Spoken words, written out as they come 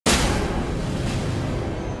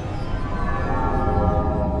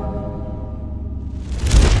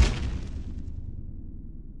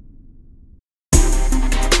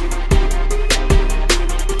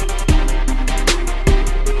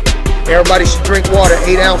everybody should drink water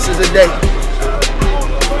 8 ounces a day.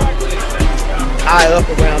 Eye up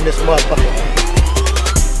around this motherfucker.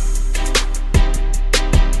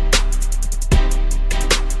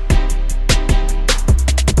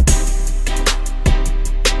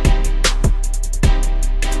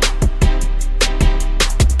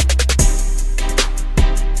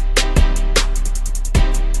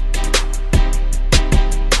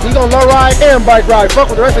 We gonna low ride and bike ride. Fuck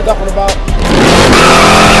what the rest they talking about.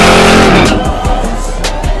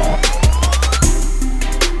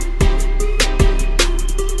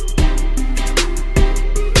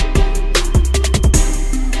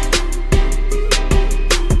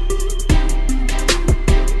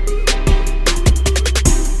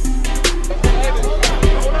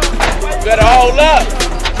 Better hold up.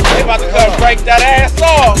 They about to come break that ass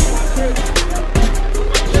off.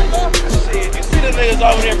 Shit, you see the niggas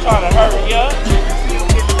over there trying to hurry up?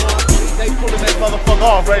 They pulling that motherfucker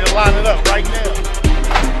off, ready to line it up right now.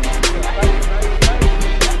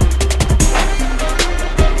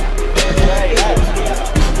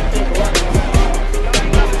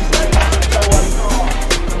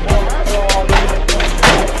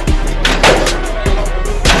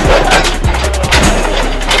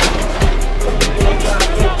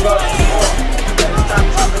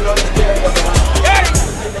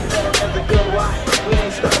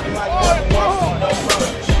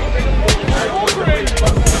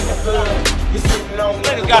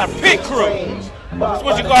 Got a pit crew. That's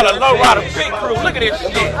what you call a lowrider pit crew. Look at this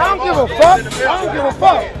shit. I don't give a fuck. I don't give a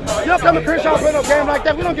fuck. You don't come to Crenshaw play no game like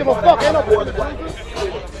that. We don't give a fuck. Ain't no quarter.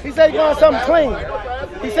 He said he wants something clean.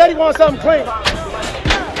 He said he wants something clean.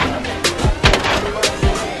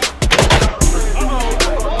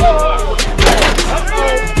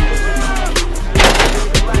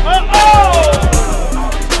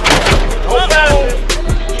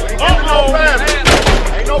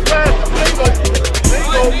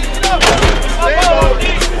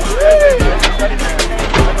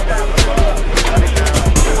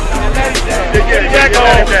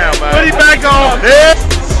 Put him back on. Yeah.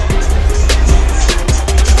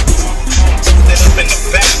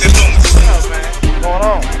 What's going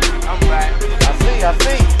on? I'm back. I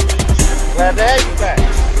see. Glad to have you back.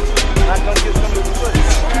 Not gonna get some of the footage.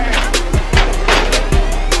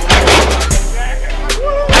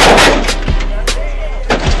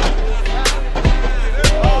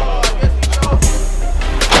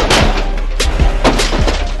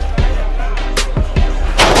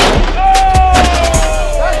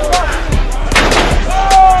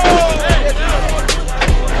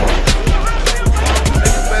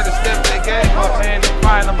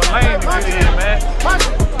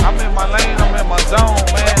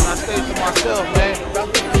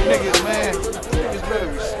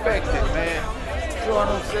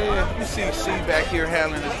 Back here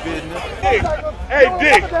handling this business. Hey,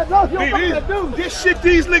 Dick. This shit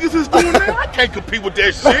these niggas is doing now, I can't compete with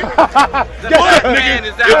that shit. That man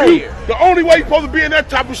is out here. The only way you're supposed to be in that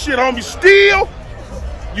type of shit, homie, still,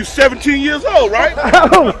 you 17 years old, right?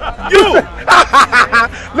 You.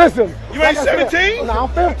 Listen. You ain't 17? No, I'm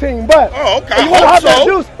 15, but. Oh, okay. You want to have that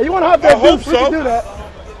juice? You want to have that juice? We can do that.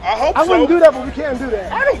 I hope so. I wouldn't do that, but we can't do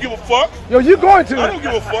that. I don't give a fuck. Yo, you going to? I don't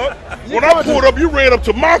give a fuck. When I pulled up, you ran up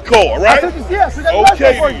to my car, right? Yes.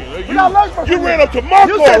 Okay. You ran up to my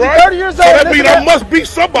car, right? 30 years old. So that means I must be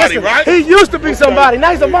somebody, right? He used to be somebody.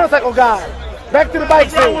 Now he's a motorcycle guy. Back to the bike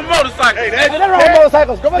scene. What's wrong with motorcycles? Hey, That's wrong with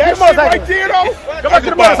motorcycles. Go back to the motorcycles. Right there, though. Go back to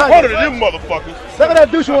the motorcycles. 100 of them motherfuckers. Look at that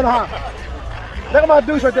douche you want to hop. Look at my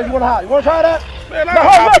douche right there. You want to hop? You want to try that? Man, I don't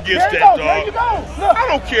hop against that, dog. There you go. Look. I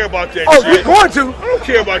don't care about that shit. Oh, you're going to? I don't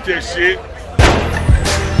care about that shit.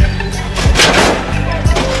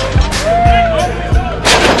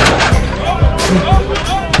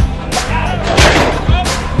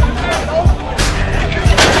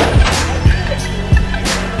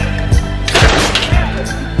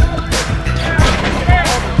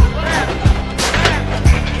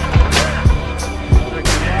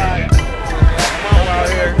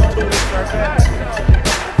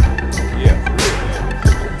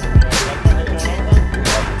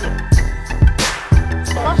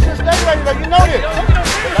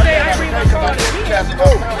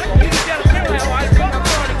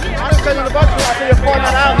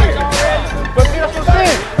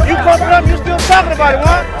 Talking about it,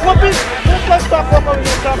 what? What bitch? Let's talk up over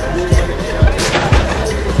here talking.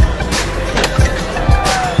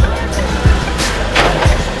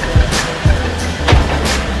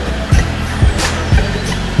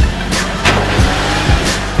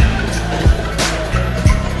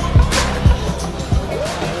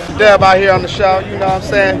 Deb out here on the show, you know what I'm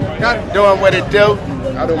saying? Doing what it do.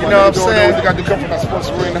 You know what I'm saying? We got to come from that sports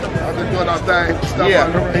arena. I've been doing our thing.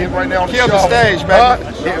 Right now on the Kill the stage, baby.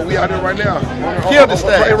 Yeah, we out here right now. Kill the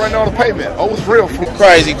stage. Right now on the pavement. Oh, it's real.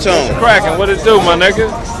 Crazy tune. Cracking, what it do, my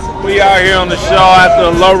nigga? We out here on the show after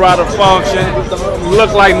a lowrider function. We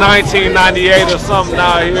look like 1998 or something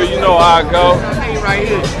out here. You know how I go. Right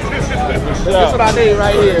here. That's what I need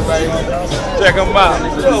right here, baby. Check them out.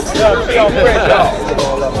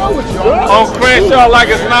 On Crenshaw like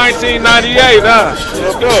it's 1998, huh?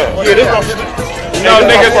 It's good. You know,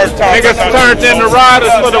 niggas turned into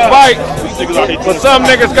riders for the bikes. But some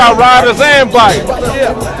niggas got riders and bikes.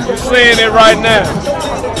 You're seeing it right now.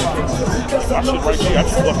 My shit right here. I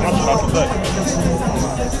just left my shit out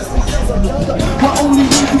today.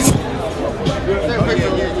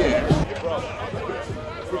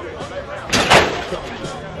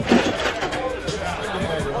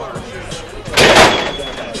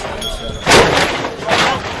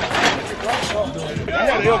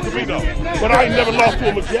 But I ain't never lost to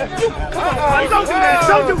a Majestic. Don't do that.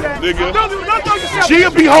 Don't do that. Nigga. Don't yourself.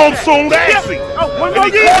 She'll be home soon, Axie. One And more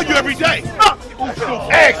he year. call you every day.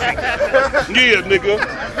 Axie. Yeah, nigga.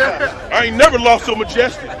 I ain't never lost to a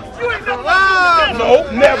Majestic. You ain't never lost.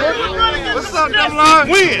 No, never. What's up, Devlin?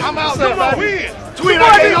 Win. I'm out Come there, on, win. Twin,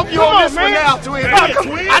 I can't help you on this one now, Twin.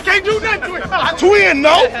 I can't do nothing to it. Twin,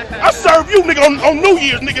 no. I serve you, nigga, on New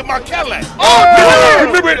Year's, nigga, in my Cadillac.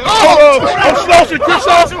 Remember it? On Slauson,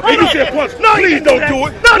 Crenshaw? And you said punch. No, please don't do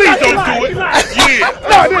it. Please don't do it. Yeah.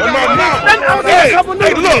 On my mouth.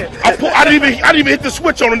 Hey, look. I didn't even hit the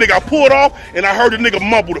switch on the nigga. I pulled off, and I heard the nigga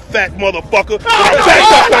mumble, the fat motherfucker. And I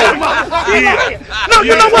backed up on him. Yeah. No,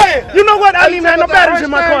 you know what? You know what? I didn't even have no batteries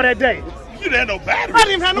in my car that day. You didn't have no battery. I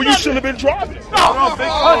didn't even have no Well, you shouldn't have been driving.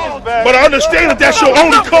 But I understand if that's your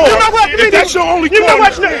only car. You know what? If that's your only car, You know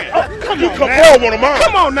what? you come home on a mine.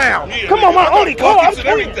 Come on now. Yeah, Come on, my only car. I'm and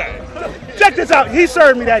clean. everything. Check this out. He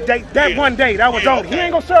served me that day, one day. That was on. He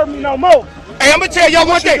ain't gonna serve me no more. Hey, I'm gonna tell y'all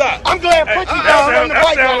one What you thing. got? I'm glad Punky down on the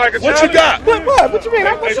bike. What you got? What you mean?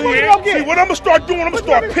 What you gonna See, get? what I'm gonna start doing, I'm gonna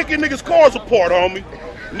start picking niggas' cars apart, homie.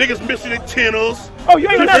 Niggas missing their tenors. Oh, you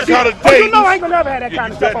ain't never. Different kind of Oh, you days. know I ain't gonna never have that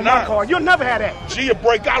kind of You stuff on bet my not. car. You'll never have that. G'll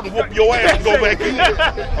break out and whoop your ass and go back in. I'm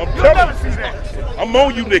You'll telling never you. see that. I'm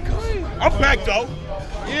on you niggas. I'm back though.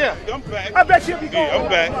 Yeah. I'm back. I bet you'll be going. Yeah, I'm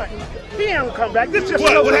back. He ain't gonna come back. This just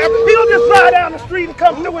What happened? He'll just fly down the street and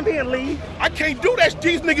come through and then leave. I can't do that.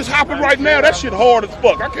 These niggas hopping right now. That shit hard as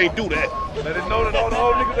fuck. I can't do that. let it know that all the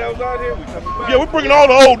old niggas that was out here, we coming back. Yeah, we're bringing all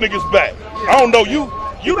the old niggas back. I don't know you.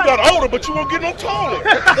 You got older, but you won't get no taller. Don't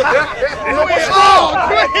do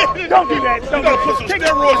that. You Don't gotta do put some that.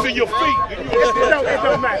 steroids in your feet. It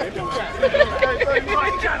don't matter. It don't matter.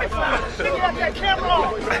 He got that camera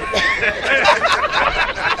on.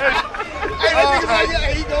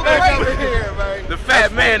 The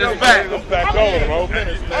fat man is back. I'm back on, bro.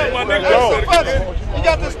 My nigga, you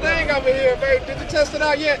got this thing over here, babe. Did you test it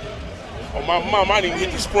out yet? Oh, my mom, I didn't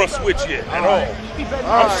hit this front switch yet at all.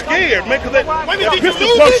 I'm scared, man, because that pistol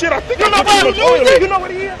pump shit, I think I put too much oil in it. You know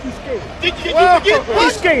what he is? He's scared. Did you forget?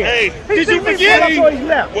 He's scared. Hey, Did you forget?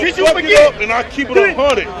 Did you forget? And I keep it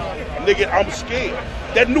 100. Nigga, I'm scared.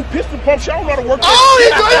 That new pistol pump shit, I don't know how to work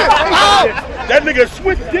that. That nigga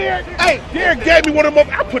switch Derek. Hey, Derek gave me one of them.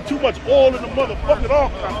 I put too much oil in the motherfucking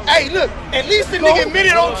arm. Hey, look, at least the nigga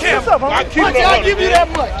admitted on camera. I keep it 100. I'll give you that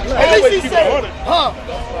much. At least he said, huh?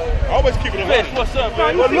 Always keep it 100. What's up,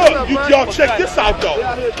 man? But look, y'all check this out though.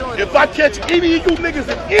 If I catch any of you niggas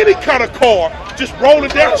in any kind of car just rolling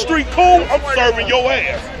down the street cool, I'm serving your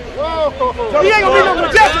ass. He ain't gonna be no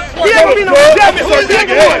Majestic. He ain't gonna be no Majestic.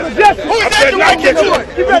 Who is that?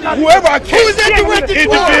 Whoever I catch, Who is that directed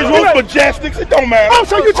individuals, Majestics, it don't matter. Oh,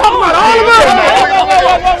 so you talking about all of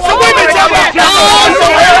us? So we been talking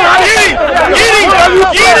about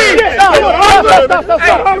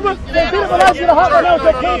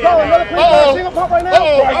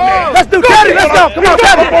Let's do Teddy. Let's go. Come on,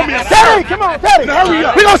 Teddy. Teddy, come on, Teddy. Hurry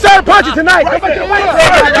up. We gonna serve punches tonight. How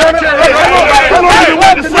long you been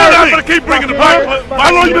waiting to serve me? I'm gonna keep bringing the pipe.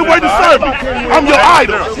 How long you been waiting to serve me? I'm your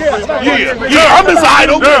idol. Yeah, I'm his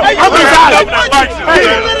idol. I'm his idol.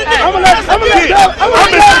 I'm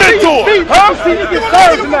his mentor. See you get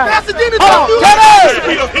served tonight. Pasadena, Teddy!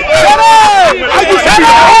 I used to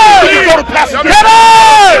be go to Pasadena.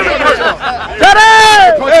 Teddy!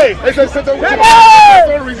 Hey, Teddy!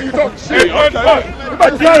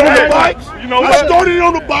 you know, I started it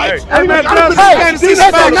on the bikes. Hey, see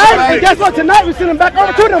that tonight? And guess what? Tonight we send him back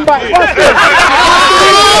over to them bikes. Watch this.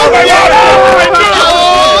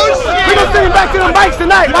 We gonna send him back to them bikes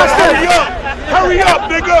tonight. Watch this. Hurry up,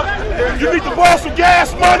 nigga. You need to borrow some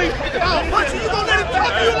gas money.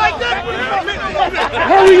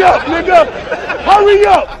 Hurry up, nigga. Hurry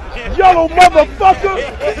up, yellow motherfucker.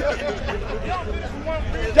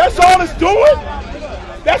 That's all it's doing?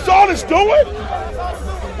 That's all it's doing?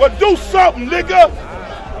 Well, do something, nigga.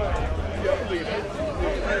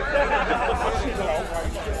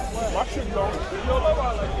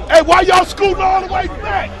 Hey, why y'all scooting all the way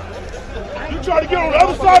back? You trying to get on the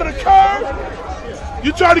other side of the curve?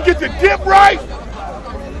 You trying to get the dip right?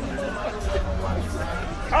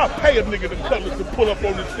 I'll pay a nigga the cutlass to pull up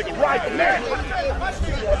on this nigga right now.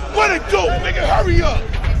 What it do, nigga? Hurry up.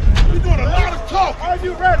 You doing a lot of talk. Are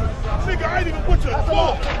you ready? Nigga, I ain't even put your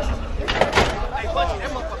fault. Hey, Bucky,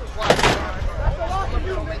 that motherfucker quiet.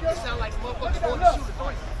 You don't make me sound like motherfucker going to shoot a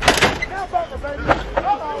joint.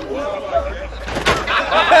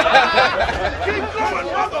 Keep going,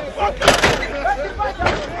 motherfucker.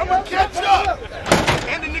 I'm gonna catch up.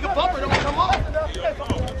 And the nigga bumper don't come off.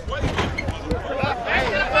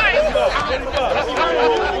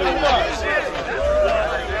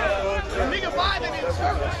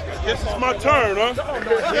 This is my turn, huh?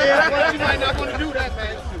 Yeah, you might not want to do that,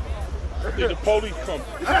 man. Did the police come?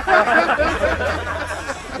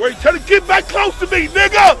 Wait, tell him get back close to me,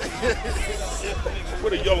 nigga!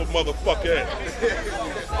 Where the yellow motherfucker at?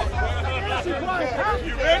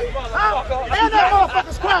 You ready? And that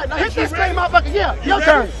motherfucker's quiet. Now hit this thing, motherfucker. Yeah, your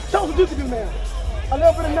turn. Show what you can do now. A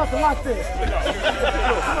little bit of nothing like this.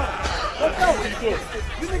 Let's go.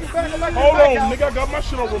 You niggas better like hold on, nigga. I got my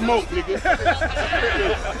shit on remote, nigga.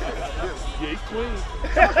 Yeah, he clean.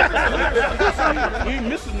 He ain't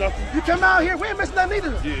missing nothing. You come out here, we ain't missing nothing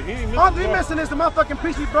either. Yeah, he ain't missing all nothing. we missing is the motherfucking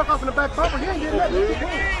piece we broke off in the back bumper. He ain't getting nothing.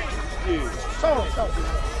 Yeah. So.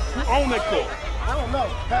 Who own that car? I don't know.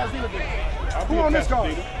 Pass dealer did. Who on this car?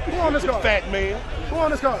 Who on this car? Fat man. Who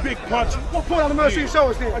on this car? Big puncher. What point on the middle street show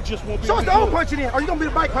us then? I just won't be. Show us the old puncher then. Are you gonna be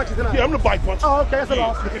the bike puncher tonight? Yeah, I'm the bike puncher. Oh, okay, that's a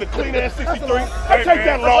loss. In a clean ass 63. I I take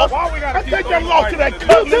that loss. I take that loss to that You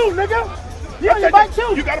cutlass. too, nigga. You on your bike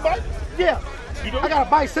too? You got a bike? Yeah. You do? I got a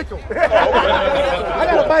bicycle. I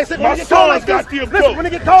got a bicycle. My son's got them too. Listen, when it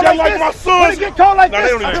get cold Just like like this, my sons. when it get cold like Nah, this,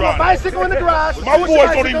 they don't I even get my drive. bicycle in the garage. My boys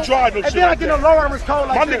don't even drive no shit And then I like get that. no lowriders cold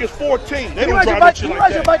like My this. nigga's 14. They You don't ride your drive no bike, shit you like ride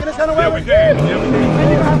your that. bike in this kind of weather? we did. And you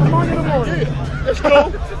gonna have the morning in the morning. Let's go.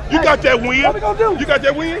 You got that wind. What we gonna do? You got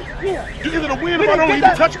that wind? Yeah. Is it a wind We if I don't didn't even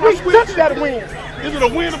get touch that. my We switch? touched that wind. Is it a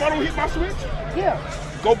wind if I don't hit my switch? Yeah.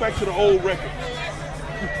 Go back to the old records.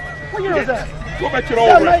 What year is that? Go back to the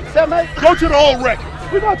old records. 7-8. Go to the old records.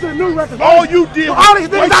 We go to the new records. All you did was all these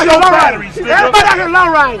niggas waste out here your low batteries, riding. nigga. Everybody out here low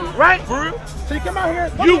riding, right? For real? So you come out here.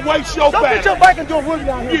 You waste your Don't get your batteries. bike and do a wheelie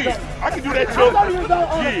down here. Yeah, I can do that I'm too. 30 years old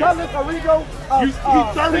on a Cutlass, a Rego. He's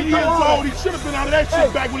 30 years old. He should have been out of that shit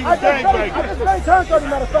back when he was I gangbanging. just turned 30,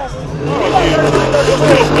 matter of fact.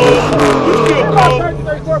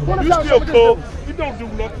 You still cool. You don't do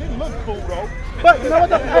nothing. You look cool though. But you know what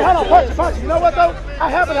though? Hey, hold on, punch. You know what though? I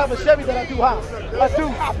happen to have a Chevy that I do high. I do.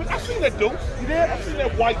 I seen that dude. You did? I seen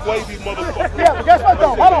that white wavy motherfucker. Yeah, but guess what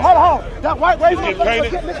though? Hold on. That white wave You get motherfucker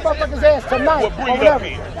painted? get this motherfucker's ass tonight. Well, bring or it up whatever.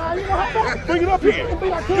 here. Nah, you know how Bring it up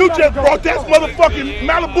here. You You just brought that motherfucking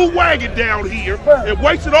Malibu wagon down here and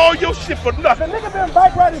wasted all your shit for The nothing. nigga been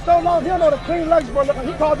bike riding so long, he don't know the clean luggage boy look like.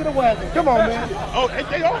 He called it a wagon. Come on, man. Oh, and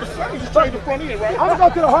they all the same. Just change the front end, right? I'm gonna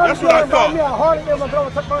go to the Harley That's what I and buy me a thought. Harley and I'm gonna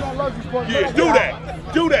go that luggage boy. Yeah, do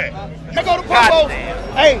that. Do that. I go to Popo.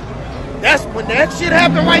 Hey, that's when that shit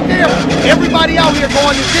happened right there. Everybody out here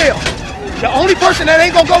going to jail. The only person that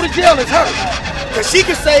ain't gonna go to jail is her. Cause she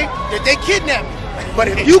can say that they kidnapped me. But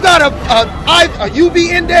if you got a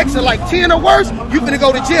UV index of like 10 or worse, you finna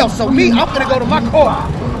go to jail. So me, I'm finna go to my court.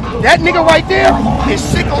 That nigga right there is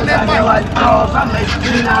sick on that bike.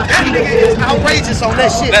 That nigga is outrageous on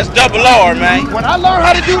that shit. That's double R, man. When I learn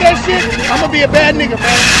how to do that shit, I'm gonna be a bad nigga,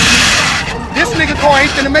 man. This nigga car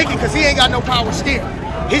ain't finna make it because he ain't got no power steering.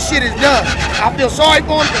 His shit is done. I feel sorry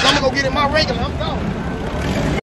for him because I'm gonna go get in my regular. I'm gone.